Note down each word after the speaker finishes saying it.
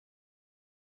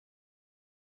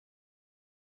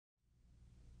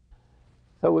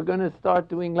So we're going to start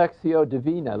doing Lectio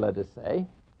Divina, let us say,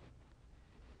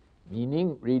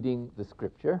 meaning reading the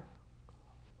Scripture,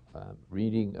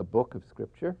 reading a book of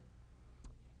Scripture,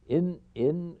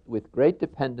 with great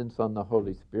dependence on the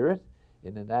Holy Spirit,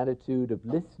 in an attitude of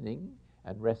listening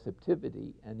and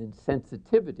receptivity and in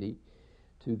sensitivity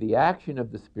to the action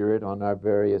of the Spirit on our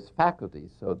various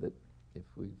faculties, so that if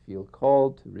we feel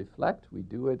called to reflect, we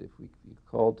do it. If we feel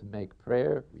called to make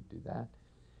prayer, we do that.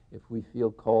 If we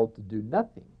feel called to do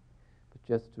nothing, but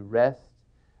just to rest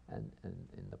and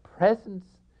in the presence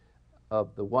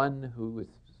of the one who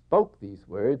spoke these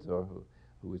words or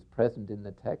who is present in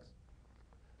the text,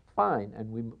 fine. And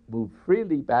we move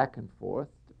freely back and forth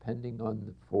depending on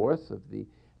the force of the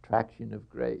attraction of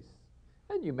grace.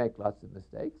 And you make lots of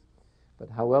mistakes, but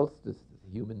how else does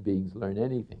human beings learn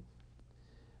anything?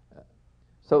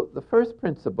 So the first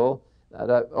principle that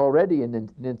I've already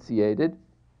enunciated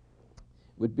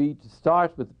would be to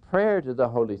start with prayer to the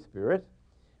Holy Spirit,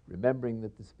 remembering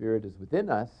that the Spirit is within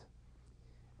us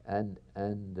and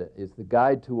is the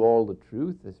guide to all the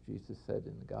truth, as Jesus said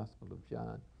in the Gospel of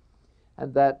John,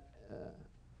 and that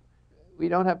we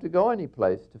don't have to go any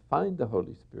place to find the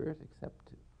Holy Spirit except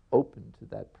to open to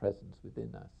that presence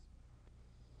within us.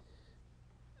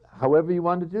 However you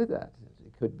want to do that.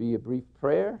 It could be a brief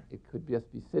prayer. It could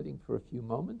just be sitting for a few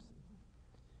moments.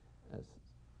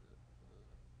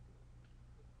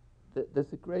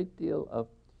 There's a great deal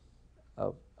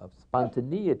of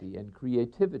spontaneity and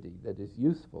creativity that is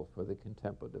useful for the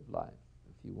contemplative life.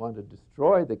 If you want to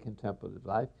destroy the contemplative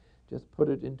life, just put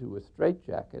it into a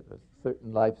straitjacket, as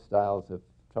certain lifestyles have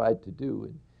tried to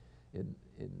do in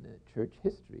church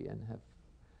history and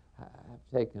have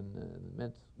taken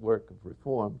immense work of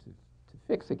reform to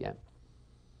fix again.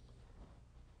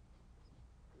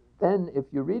 Then, if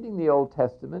you're reading the Old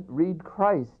Testament, read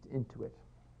Christ into it,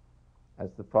 as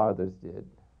the fathers did.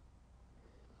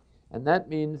 And that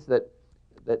means that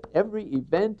every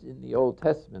event in the Old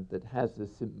Testament that has a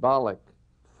symbolic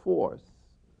force,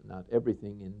 not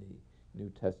everything in the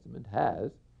New Testament has,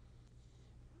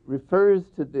 refers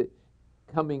to the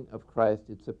coming of Christ.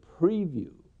 It's a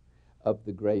preview of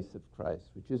the grace of Christ,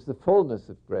 which is the fullness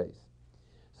of grace.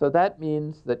 So that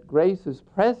means that grace is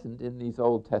present in these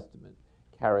Old Testament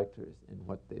characters in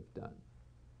what they've done.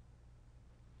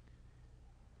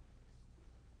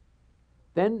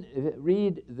 Then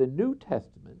read the New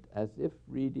Testament as if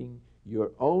reading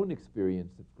your own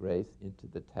experience of grace into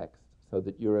the text, so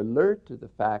that you're alert to the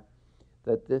fact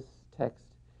that this text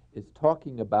is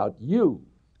talking about you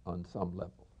on some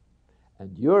level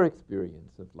and your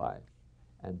experience of life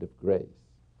and of grace.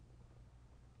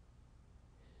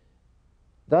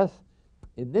 Thus,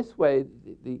 in this way,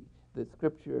 the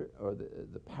Scripture, or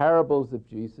the parables of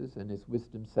Jesus and his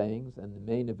wisdom sayings and the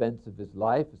main events of his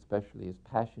life, especially his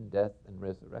passion, death, and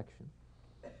resurrection,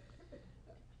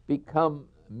 become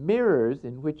mirrors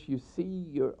in which you see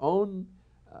your own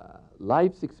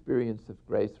life's experience of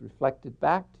grace reflected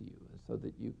back to you, so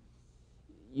that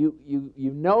you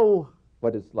know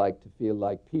what it's like to feel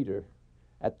like Peter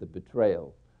at the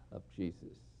betrayal of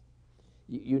Jesus.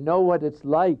 You know what it's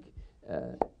like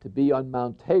to be on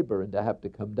Mount Tabor and to have to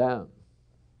come down.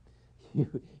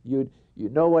 You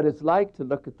know what it's like to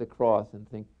look at the cross and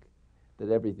think that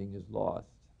everything is lost.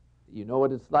 You know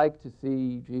what it's like to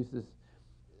see Jesus'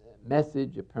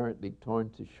 message apparently torn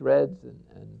to shreds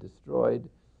and destroyed,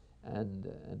 and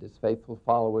his faithful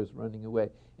followers running away.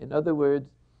 In other words,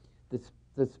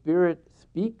 the Spirit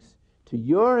speaks to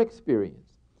your experience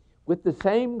with the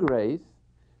same grace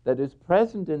that is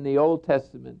present in the Old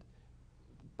Testament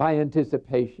by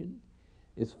anticipation,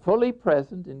 is fully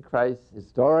present in Christ's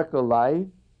historical life,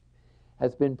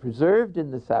 has been preserved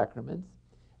in the sacraments,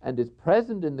 and is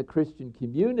present in the Christian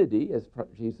community, as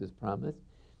Jesus promised,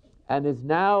 and is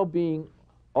now being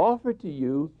offered to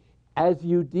you as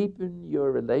you deepen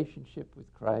your relationship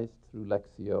with Christ through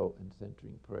Lectio and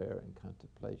centering prayer and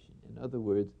contemplation. In other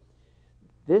words,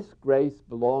 this grace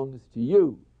belongs to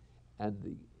you, and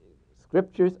the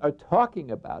Scriptures are talking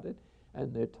about it,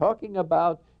 and they're talking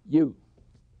about you.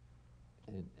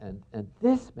 And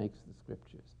this makes the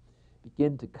Scriptures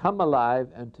begin to come alive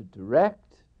and to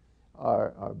direct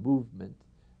our movement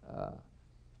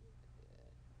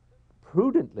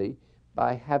prudently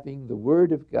by having the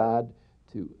Word of God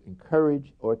to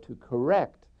encourage or to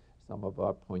correct some of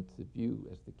our points of view,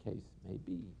 as the case may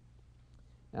be.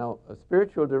 Now, a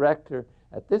spiritual director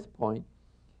at this point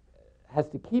has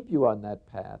to keep you on that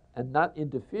path and not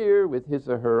interfere with his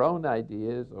or her own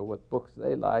ideas or what books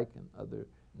they like and other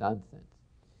nonsense.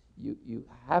 You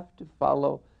have to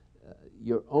follow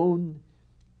your own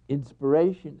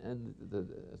inspiration, and the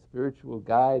spiritual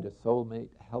guide, a soulmate,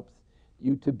 helps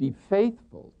you to be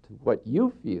faithful to what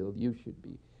you feel you should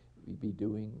be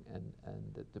doing,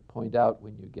 and to point out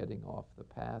when you're getting off the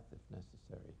path if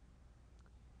necessary.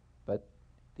 But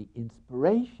the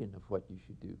inspiration of what you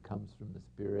should do comes from the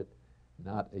Spirit,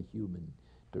 not a human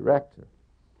director,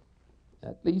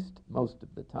 at least most of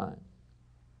the time.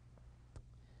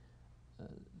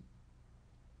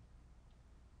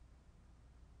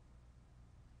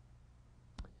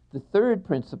 The third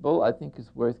principle I think is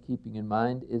worth keeping in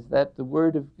mind is that the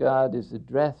Word of God is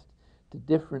addressed to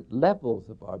different levels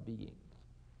of our being: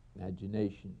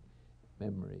 imagination,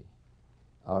 memory,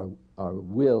 our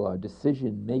will, our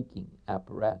decision-making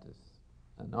apparatus,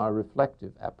 and our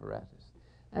reflective apparatus,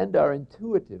 and our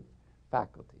intuitive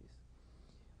faculties.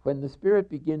 When the Spirit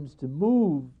begins to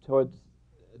move towards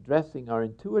addressing our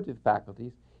intuitive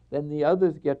faculties, then the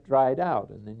others get dried out,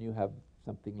 and then you have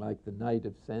something like the night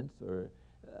of sense, or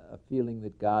a feeling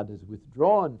that God has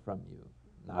withdrawn from you.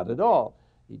 Not at all.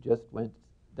 He just went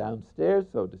downstairs,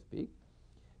 so to speak,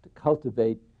 to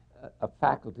cultivate a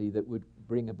faculty that would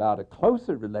bring about a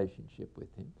closer relationship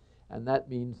with him. And that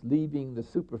means leaving the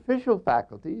superficial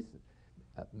faculties,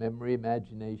 memory,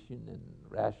 imagination, and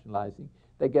rationalizing.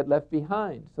 They get left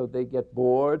behind. So they get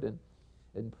bored and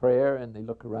in prayer, and they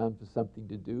look around for something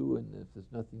to do, and if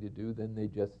there's nothing to do, then they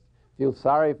just feel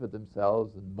sorry for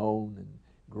themselves and moan and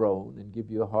groan and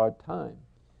give you a hard time.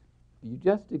 You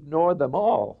just ignore them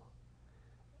all,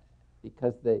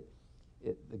 because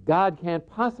God can't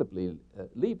possibly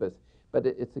leave us. But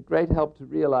it's a great help to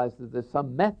realize that there's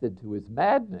some method to his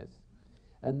madness,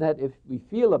 and that if we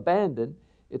feel abandoned,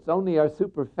 it's only our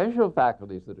superficial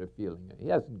faculties that are feeling it. He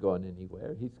hasn't gone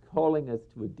anywhere. He's calling us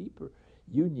to a deeper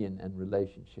union and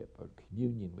relationship, or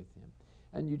communion with him.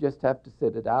 And you just have to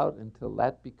sit it out until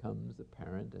that becomes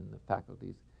apparent and the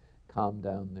faculties calm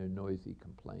down their noisy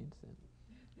complaints,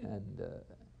 and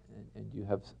you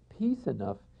have peace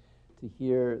enough to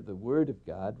hear the Word of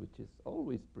God, which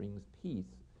always brings peace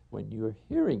when you're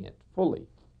hearing it fully.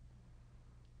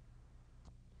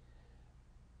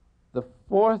 The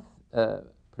fourth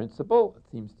principle, it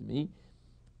seems to me,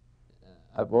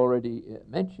 I've already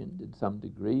mentioned in some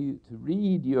degree, to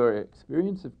read your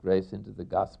experience of grace into the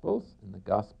Gospels, and the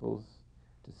Gospels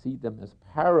to see them as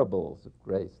parables of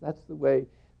grace. That's the way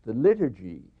the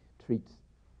liturgy treats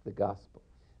the gospel.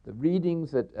 The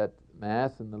readings at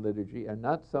Mass and the liturgy are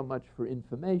not so much for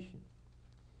information,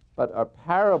 but are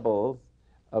parables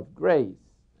of grace.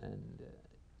 And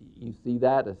you see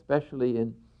that especially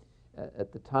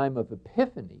at the time of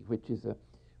Epiphany, which is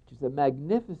a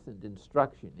magnificent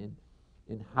instruction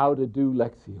in how to do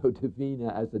Lectio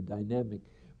Divina as a dynamic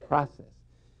process.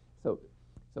 So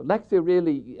Lectio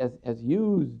really has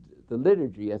used the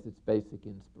liturgy as its basic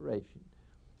inspiration.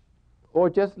 Or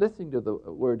just listening to the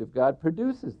Word of God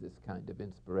produces this kind of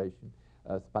inspiration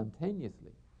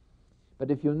spontaneously. But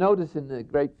if you'll notice in the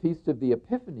great Feast of the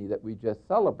Epiphany that we just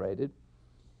celebrated,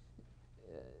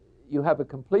 you have a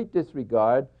complete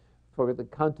disregard for the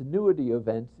continuity of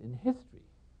events in history.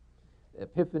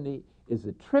 Epiphany is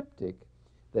a triptych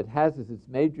that has as its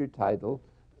major title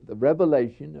the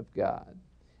revelation of God.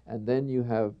 And then you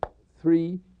have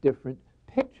three different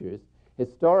pictures,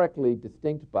 historically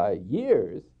distinct by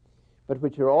years, but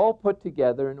which are all put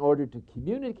together in order to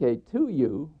communicate to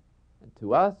you and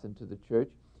to us and to the church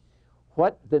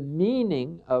what the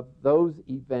meaning of those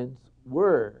events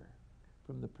were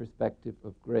from the perspective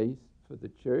of grace for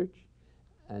the church,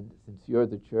 and since you're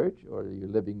the church, or you're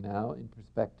living now, in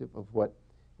perspective of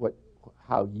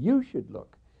how you should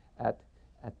look at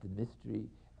the mystery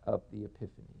of the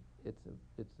Epiphany.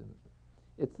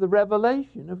 It's the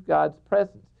revelation of God's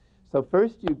presence. So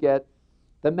first you get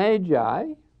the Magi,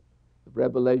 the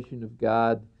revelation of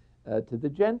God to the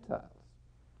Gentiles.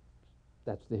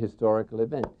 That's the historical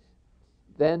event.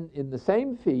 Then in the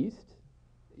same feast,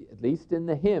 at least in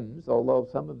the hymns, although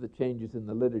some of the changes in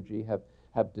the liturgy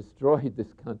have destroyed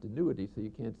this continuity, so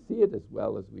you can't see it as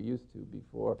well as we used to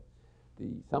before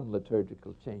some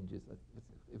liturgical changes.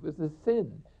 It was a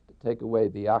sin to take away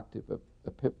the octave of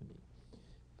Epiphany.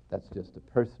 That's just a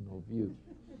personal view.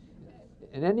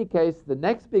 In any case, the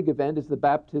next big event is the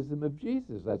baptism of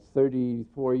Jesus. That's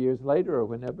 34 years later or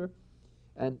whenever.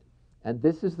 And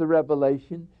this is the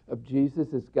revelation of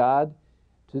Jesus as God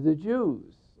to the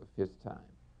Jews of his time.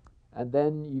 And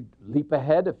then you leap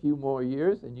ahead a few more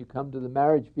years and you come to the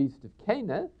marriage feast of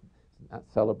Cana. It's not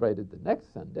celebrated the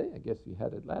next Sunday. I guess you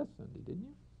had it last Sunday, didn't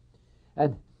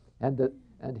you?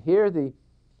 And here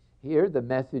the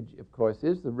message, of course,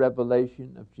 is the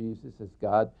revelation of Jesus as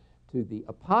God to the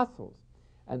apostles.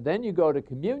 And then you go to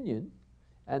communion,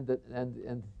 and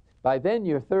by then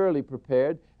you're thoroughly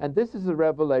prepared, and this is a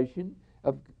revelation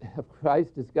of, of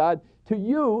Christ as God to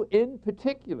you in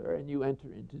particular, and you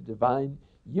enter into divine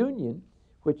union,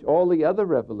 which all the other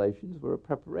revelations were a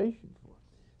preparation for.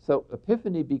 So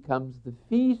Epiphany becomes the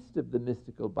feast of the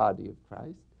mystical body of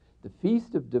Christ, the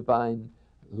feast of divine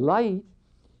light,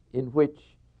 in which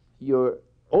you're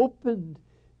opened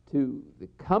to the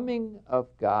coming of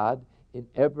God in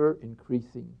ever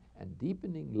increasing and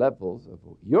deepening levels of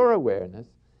your awareness,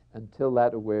 until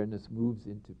that awareness moves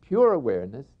into pure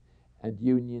awareness and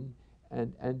union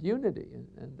and unity.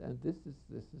 And this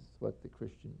is what the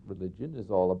Christian religion is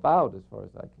all about, as far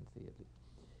as I can see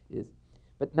it is.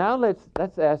 But now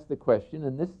let's ask the question,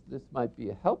 and this might be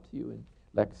a help to you in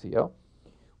Lectio.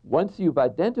 Once you've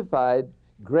identified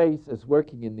grace as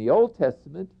working in the Old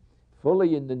Testament,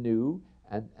 fully in the New,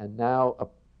 and now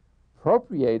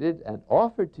appropriated and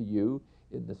offered to you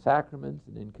in the sacraments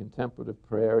and in contemplative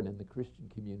prayer and in the Christian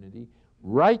community,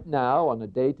 right now on a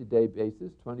day-to-day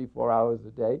basis, 24 hours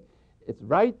a day, it's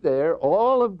right there.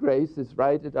 All of grace is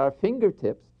right at our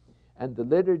fingertips, and the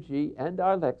liturgy and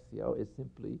our Lectio is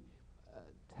simply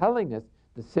telling us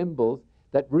the symbols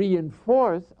that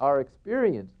reinforce our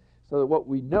experience, so that what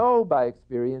we know by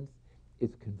experience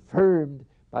is confirmed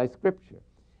by Scripture.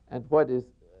 And what is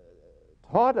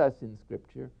taught us in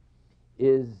Scripture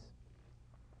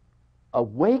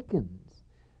awakens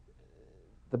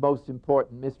the most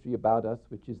important mystery about us,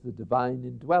 which is the divine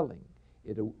indwelling.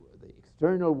 The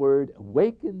external word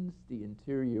awakens the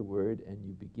interior word, and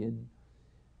you begin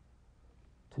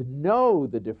to know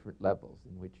the different levels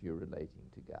in which you're relating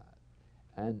to God.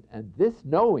 And this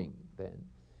knowing, then,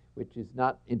 which is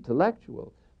not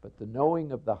intellectual, but the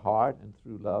knowing of the heart and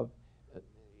through love,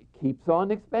 keeps on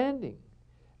expanding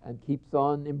and keeps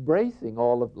on embracing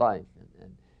all of life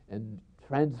and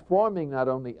transforming not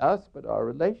only us but our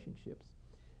relationships.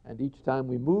 And each time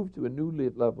we move to a new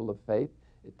level of faith,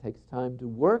 it takes time to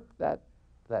work that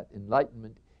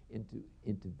enlightenment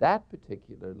into that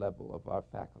particular level of our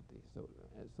faculty.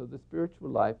 So the spiritual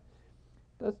life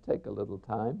does take a little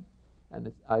time,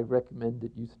 and I recommend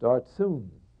that you start soon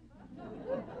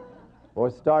or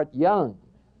start young.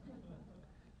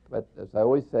 But as I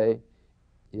always say,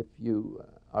 if you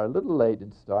are a little late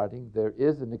in starting, there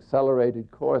is an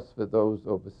accelerated course for those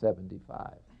over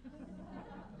 75.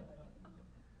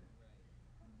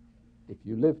 If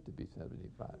you live to be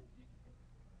 75.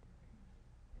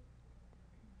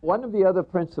 One of the other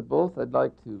principles I'd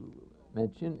like to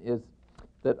mention is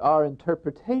that our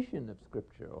interpretation of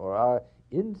Scripture, or our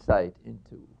insight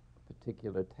into a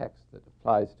particular text that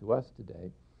applies to us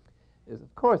today, is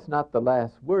of course not the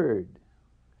last word,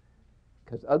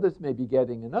 because others may be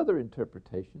getting another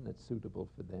interpretation that's suitable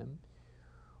for them,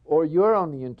 or you're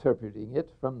only interpreting it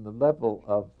from the level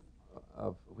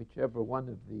of whichever one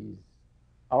of these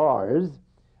R's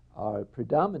are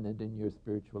predominant in your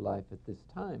spiritual life at this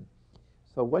time.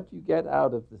 So what you get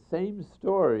out of the same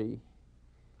story,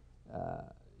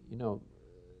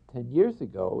 10 years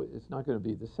ago is not going to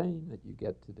be the same that you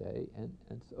get today.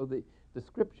 And so the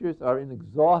Scriptures are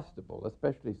inexhaustible,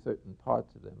 especially certain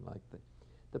parts of them, like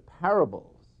the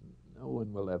parables. No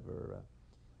one will ever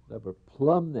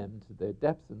plumb them to their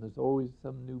depths, and there's always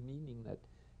some new meaning that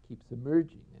keeps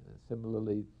emerging. And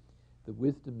similarly, the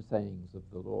wisdom sayings of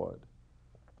the Lord.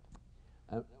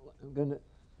 I'm going to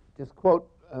just quote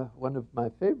one of my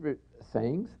favorite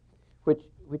sayings, which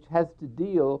has to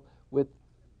deal with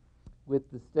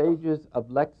the stages of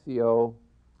Lectio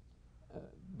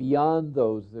beyond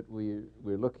those that we're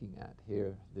looking at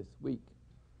here this week.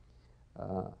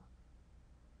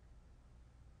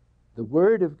 The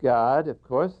Word of God, of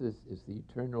course, is the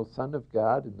eternal Son of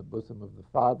God in the bosom of the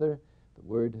Father. The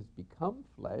Word has become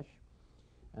flesh,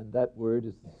 and that Word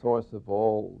is the source of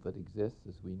all that exists,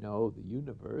 as we know, the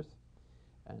universe,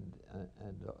 and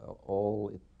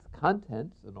all its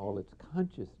contents and all its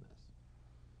consciousness.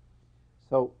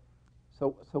 So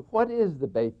what is the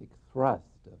basic thrust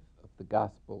of the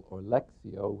gospel, or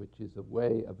Lectio, which is a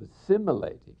way of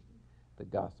assimilating the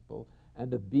gospel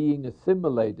and of being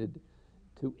assimilated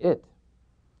to it?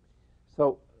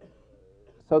 So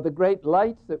the great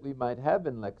lights that we might have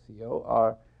in Lectio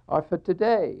are for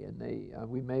today, and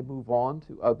we may move on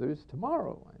to others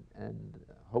tomorrow, and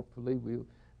hopefully we'll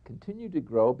continue to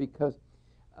grow, because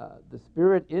the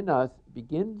Spirit in us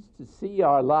begins to see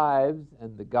our lives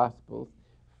and the Gospels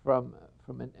from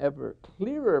an ever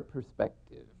clearer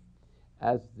perspective,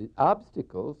 as the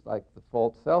obstacles, like the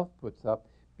false self puts up,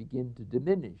 begin to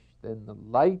diminish. Then the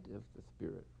light of the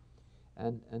Spirit.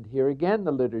 And here again,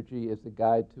 the liturgy is a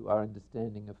guide to our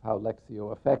understanding of how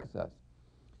Lectio affects us,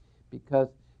 because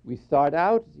we start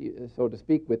out, so to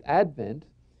speak, with Advent,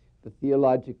 the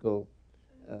theological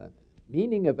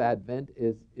meaning of Advent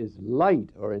is light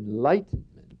or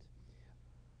enlightenment,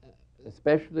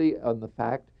 especially on the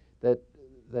fact that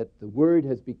the Word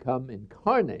has become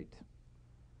incarnate.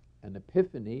 And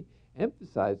Epiphany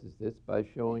emphasizes this by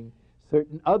showing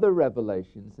certain other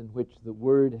revelations in which the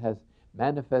Word has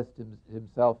manifested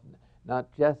himself not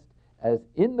just as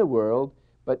in the world,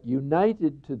 but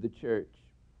united to the church,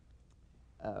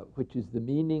 which is the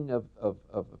meaning of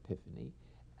Epiphany,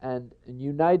 and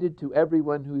united to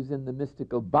everyone who's in the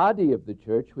mystical body of the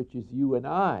church, which is you and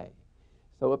I.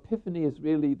 So Epiphany is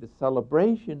really the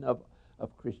celebration of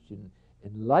Christian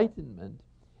enlightenment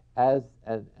as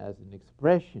an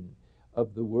expression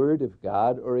of the Word of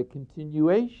God, or a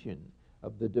continuation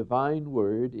of the divine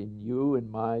Word in you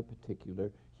and my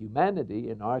particular humanity,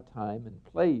 in our time and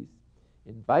place,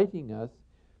 inviting us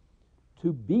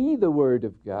to be the Word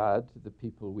of God to the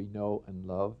people we know and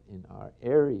love in our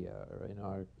area or in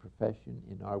our profession,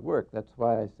 in our work. That's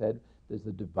why I said there's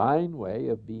a divine way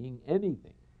of being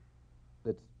anything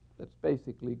that's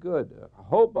basically good. A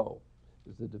hobo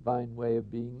is a divine way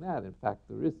of being that. In fact,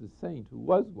 there is a saint who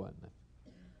was one.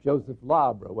 Joseph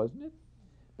Labre, wasn't it?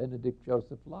 Benedict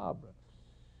Joseph Labre.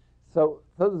 So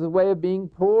there's a way of being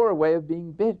poor, a way of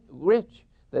being rich,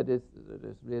 that is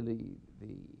really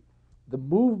the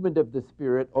movement of the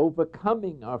Spirit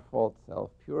overcoming our false self,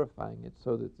 purifying it,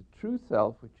 so that the true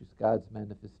self, which is God's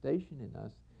manifestation in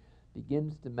us,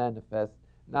 begins to manifest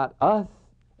not us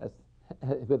as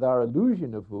with our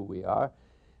illusion of who we are,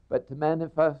 but to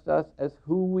manifest us as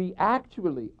who we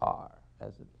actually are,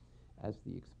 as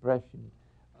the expression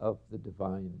of the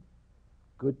divine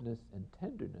goodness and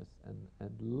tenderness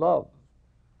and love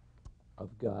of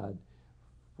God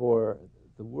for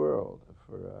the world,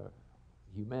 for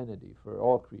humanity, for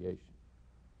all creation.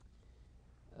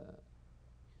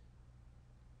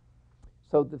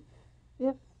 So the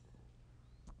fifth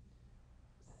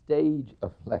stage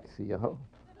of Lectio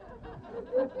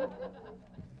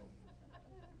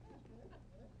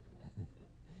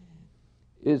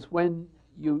is when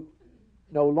you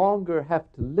no longer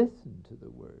have to listen to the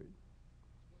Word,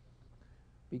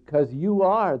 because you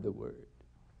are the Word.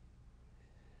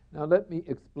 Now let me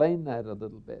explain that a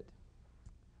little bit.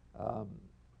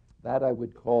 That I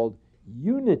would call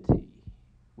unity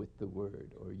with the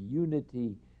Word, or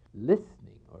unity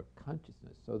listening or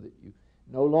consciousness, so that you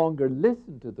no longer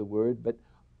listen to the Word, but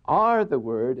are the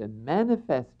Word and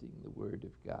manifesting the Word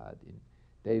of God in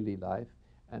daily life,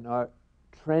 and are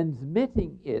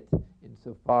transmitting it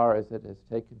insofar as it has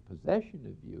taken possession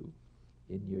of you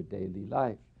in your daily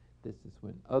life. This is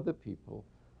when other people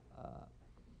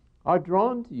are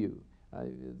drawn to you.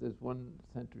 There's one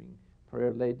centering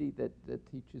prayer lady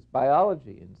that teaches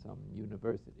biology in some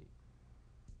university.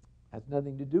 Has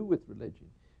nothing to do with religion,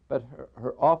 but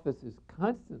her office is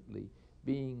constantly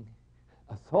being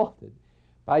assaulted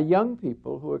by young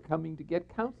people who are coming to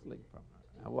get counseling from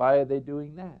her. Now, why are they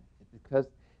doing that? Because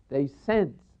they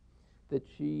sense that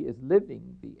she is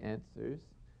living the answers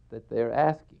that they're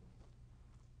asking,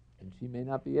 and she may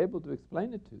not be able to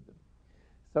explain it to them.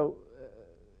 So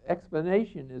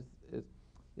explanation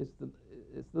is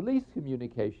the least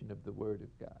communication of the Word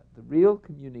of God. The real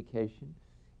communication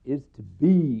is to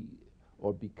be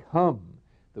or become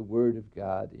the Word of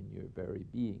God in your very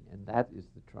being, and that is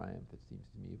the triumph, it seems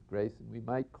to me, of grace. And we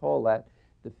might call that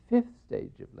the fifth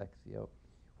stage of Lectio,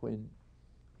 when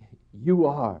you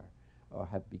are or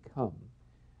have become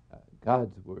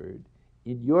God's Word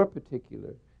in your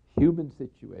particular human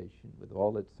situation, with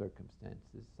all its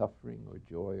circumstances, suffering or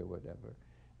joy or whatever,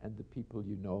 and the people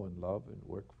you know and love and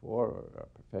work for or are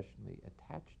professionally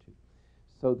attached to,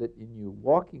 so that in you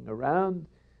walking around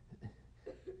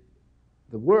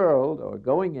the world or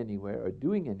going anywhere or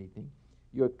doing anything,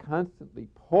 you're constantly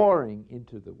pouring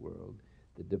into the world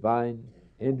the divine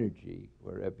energy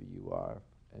wherever you are,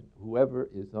 and whoever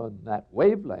is on that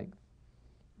wavelength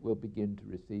will begin to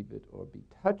receive it or be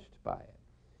touched by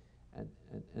it.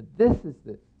 And this is,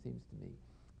 seems to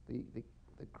me,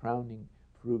 the crowning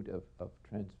fruit of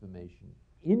transformation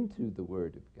into the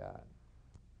Word of God,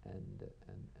 and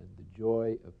the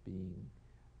joy of being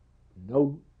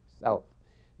no self.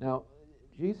 Now,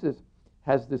 Jesus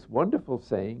has this wonderful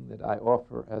saying that I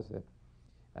offer as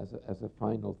a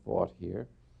final thought here,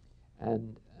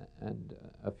 and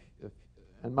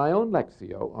my own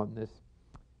Lectio on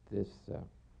this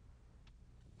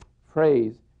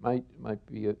phrase might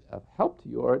be of help to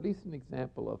you, or at least an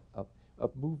example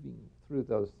of moving through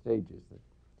those stages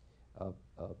of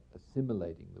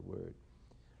assimilating the Word.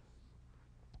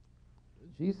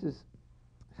 Jesus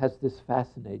has this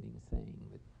fascinating saying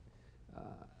that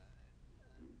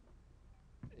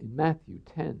in Matthew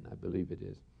 10, I believe it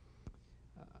is,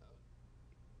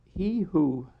 he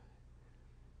who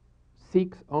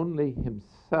seeks only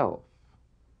himself,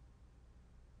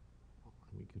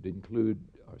 we could include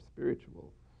our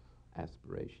spiritual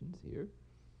aspirations here,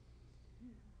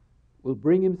 will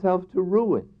bring himself to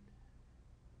ruin.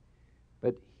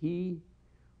 But he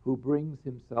who brings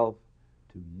himself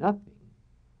to nothing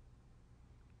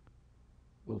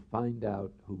will find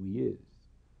out who he is.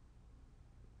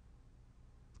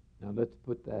 Now let's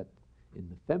put that in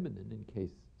the feminine in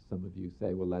case some of you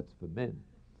say, well, that's for men.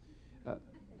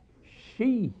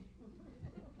 She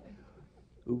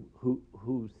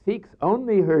who seeks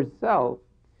only herself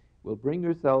will bring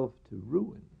herself to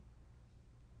ruin.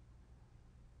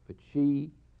 But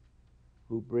she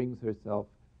who brings herself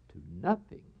to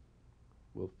nothing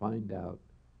will find out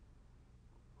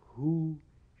who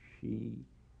she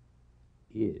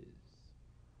is.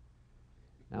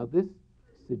 Now this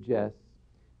suggests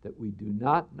that we do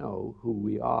not know who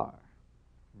we are,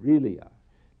 really are,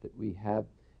 that we have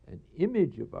an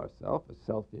image of ourselves, a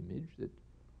self-image that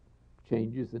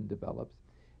changes and develops,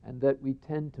 and that we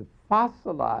tend to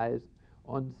fossilize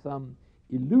on some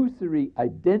illusory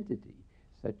identity,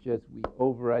 such as we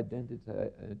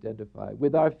over-identify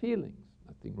with our feelings.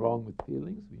 Nothing wrong with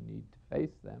feelings, we need to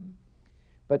face them.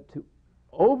 But to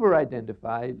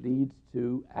over-identify leads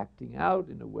to acting out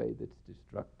in a way that's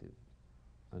destructive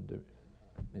under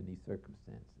many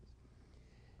circumstances.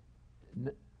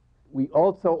 We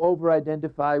also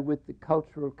over-identify with the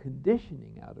cultural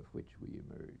conditioning out of which we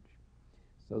emerge,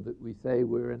 so that we say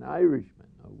we're an Irishman,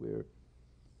 or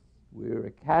we're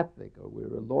a Catholic, or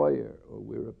we're a lawyer, or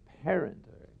we're a parent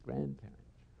or a grandparent.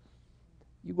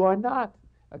 You are not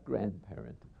a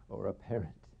grandparent or a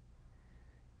parent.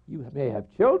 You may have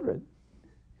children,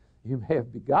 you may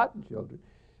have begotten children,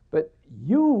 but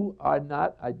you are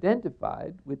not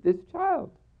identified with this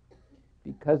child,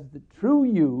 because the true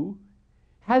you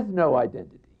has no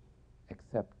identity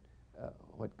except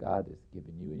what God has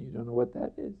given you, and you don't know what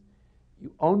that is.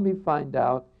 You only find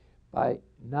out by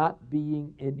not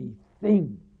being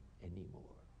anything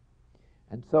anymore.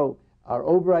 And so our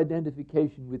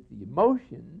over-identification with the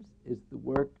emotions is the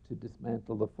work to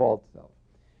dismantle the false self.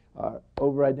 Our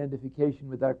over-identification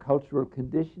with our cultural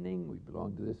conditioning, we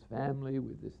belong to this family,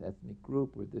 with this ethnic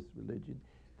group, with this religion,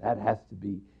 that has to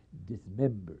be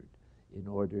dismembered in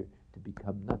order to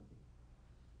become nothing.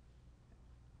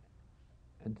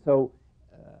 And so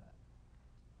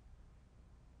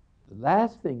the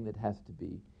last thing that has to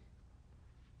be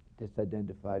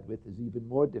disidentified with is even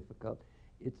more difficult.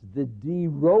 It's the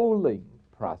de-rolling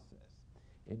process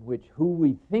in which who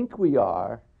we think we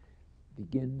are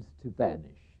begins to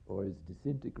vanish, or is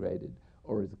disintegrated,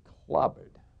 or is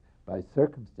clobbered by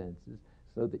circumstances,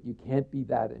 so that you can't be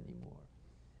that anymore.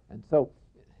 And so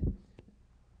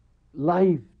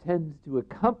life tends to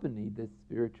accompany this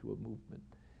spiritual movement,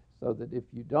 so that if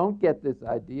you don't get this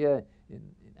idea in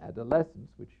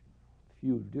adolescence, which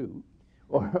few do,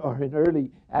 or in early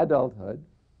adulthood,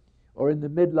 or in the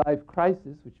midlife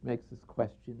crisis, which makes us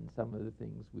question some of the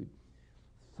things we've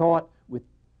thought with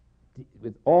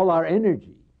all our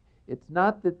energy. It's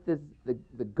not that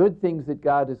the good things that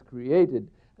God has created,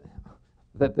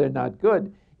 that they're not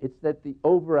good. It's that the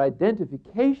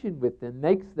over-identification with them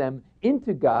makes them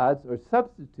into gods or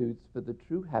substitutes for the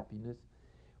true happiness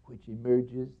which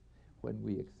emerges when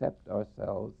we accept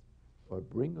ourselves or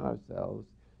bring ourselves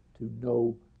to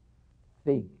no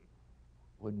thing,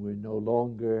 when we're no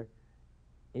longer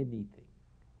anything.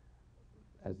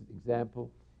 As an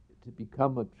example, to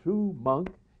become a true monk,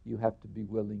 you have to be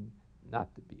willing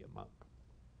not to be a monk.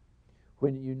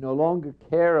 When you no longer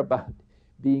care about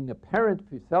being a parent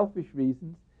for selfish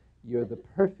reasons, you're the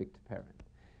perfect parent.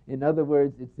 In other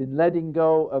words, it's in letting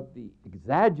go of the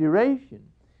exaggeration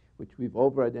which we've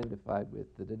over-identified with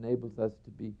that enables us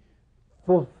to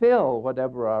fulfill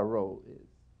whatever our role is.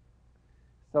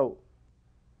 So,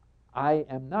 I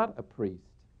am not a priest,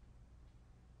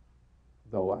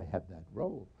 though I have that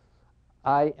role.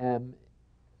 I am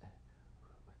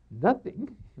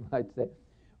nothing, you might say,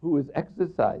 who is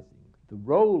exercising the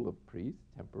role of priest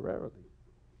temporarily.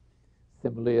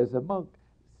 Similarly as a monk,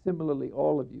 similarly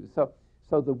all of you. So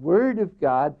the Word of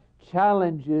God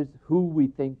challenges who we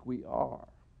think we are.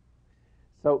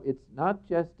 So it's not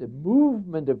just a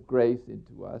movement of grace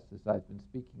into us, as I've been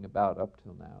speaking about up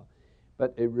till now,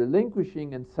 but a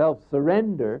relinquishing and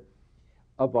self-surrender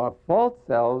of our false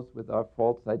selves with our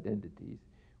false identities,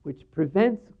 which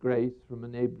prevents grace from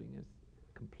enabling us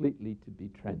completely to be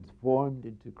transformed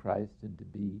into Christ and to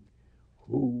be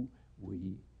who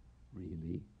we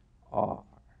really are.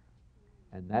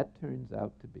 And that turns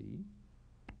out to be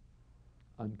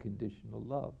unconditional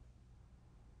love,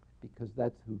 because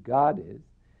that's who God is,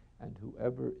 and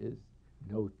whoever is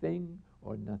no thing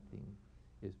or nothing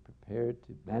is prepared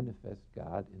to manifest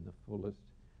God in the fullest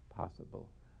possible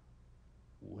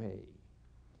way.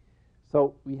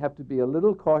 So we have to be a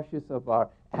little cautious of our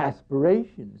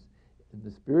aspirations in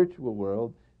the spiritual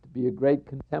world to be a great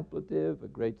contemplative, a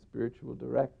great spiritual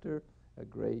director, a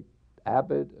great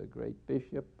abbot, a great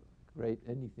bishop, great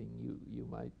anything you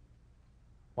might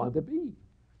want to be.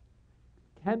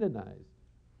 Canonized.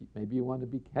 Maybe you want to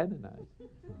be canonized.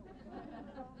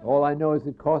 All I know is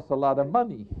it costs a lot of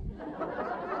money.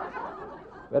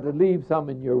 Better leave some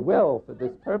in your will for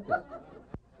this purpose.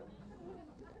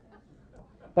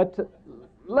 But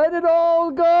let it all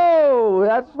go.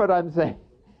 That's what I'm saying.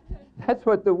 That's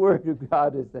what the Word of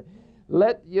God is saying.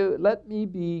 Let me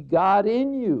be God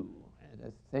in you. And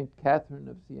as St. Catherine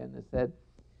of Siena said,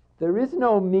 there is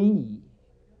no me,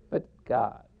 but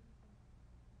God.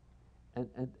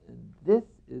 And this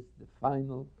is the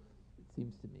final, it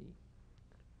seems to me,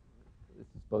 this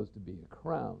is supposed to be a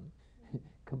crown,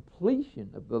 completion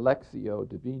of the Lectio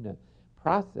Divina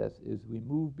process is we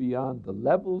move beyond the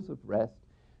levels of rest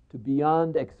to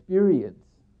beyond experience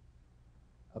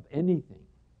of anything.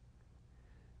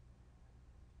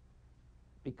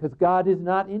 Because God is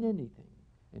not in anything,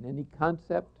 in any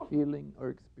concept, feeling, or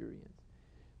experience.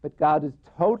 But God is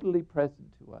totally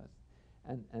present to us.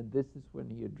 And this is when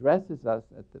he addresses us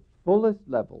at the fullest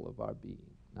level of our being,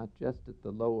 not just at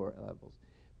the lower levels,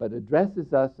 but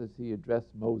addresses us as he addressed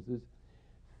Moses,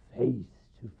 face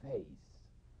to face.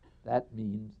 That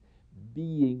means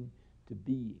being to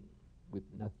being, with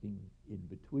nothing in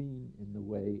between in the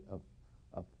way of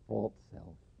false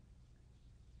self,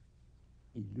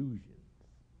 illusions.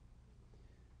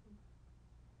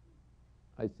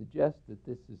 I suggest that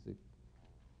this is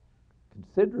a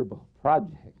considerable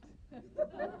project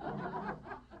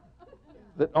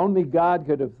that only God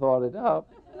could have thought it up.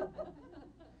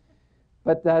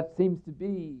 But that seems to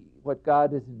be what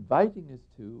God is inviting us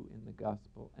to in the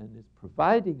gospel and is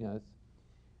providing us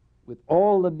with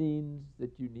all the means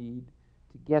that you need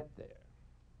to get there.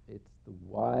 It's the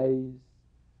wise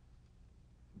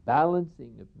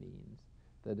balancing of means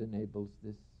that enables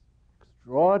this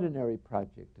extraordinary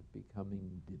project of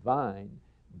becoming divine,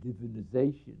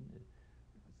 divinization.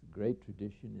 It's a great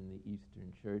tradition in the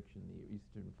Eastern Church and the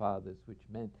Eastern Fathers, which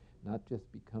meant not just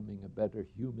becoming a better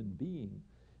human being,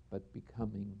 but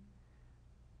becoming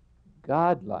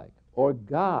godlike, or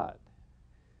God,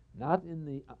 not in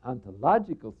the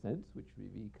ontological sense, which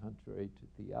would be contrary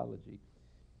to theology,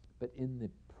 but in the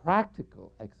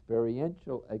practical,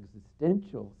 experiential,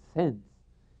 existential sense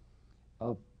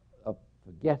of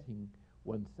forgetting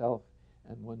oneself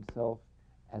and oneself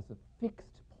as a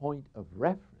fixed point of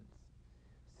reference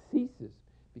ceases,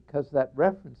 because that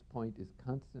reference point is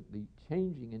constantly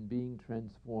changing and being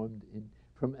transformed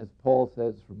from, as Paul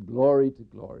says, from glory to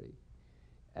glory,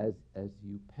 as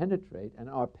you penetrate and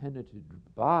are penetrated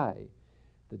by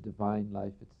the divine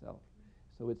life itself.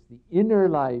 So it's the inner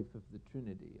life of the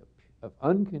Trinity, of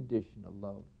unconditional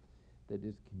love, that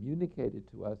is communicated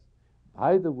to us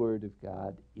by the Word of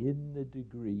God in the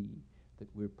degree that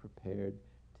we're prepared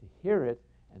to hear it,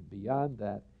 and beyond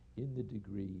that, in the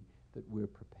degree that we're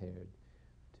prepared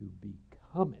to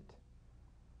become it.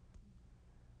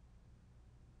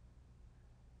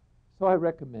 So I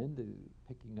recommend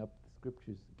picking up the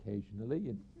scriptures occasionally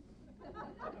and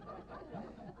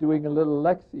doing a little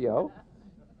Lectio.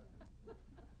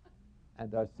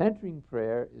 And our centering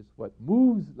prayer is what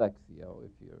moves Lectio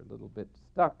if you're a little bit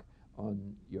stuck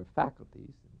on your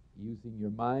faculties, using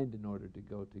your mind in order to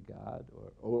go to God,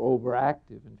 or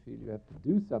overactive and feel you have to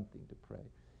do something to pray.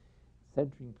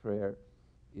 Centering prayer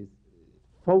is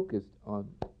focused on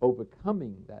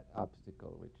overcoming that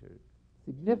obstacle, which are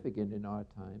significant in our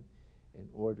time, in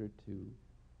order to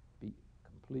be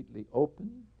completely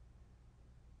open,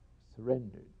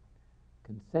 surrendered.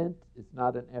 Consent is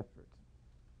not an effort.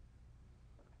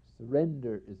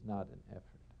 Surrender is not an effort.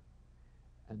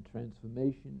 And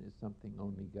transformation is something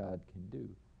only God can do.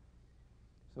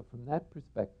 So from that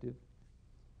perspective,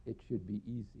 it should be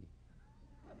easy.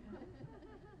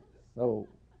 So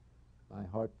my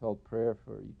heartfelt prayer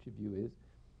for each of you is,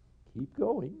 keep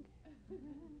going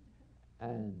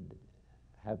and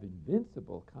have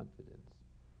invincible confidence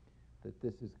that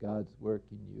this is God's work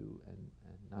in you, and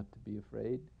not to be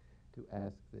afraid to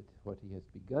ask that what he has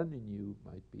begun in you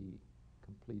might be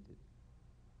completed.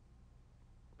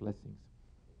 Blessings.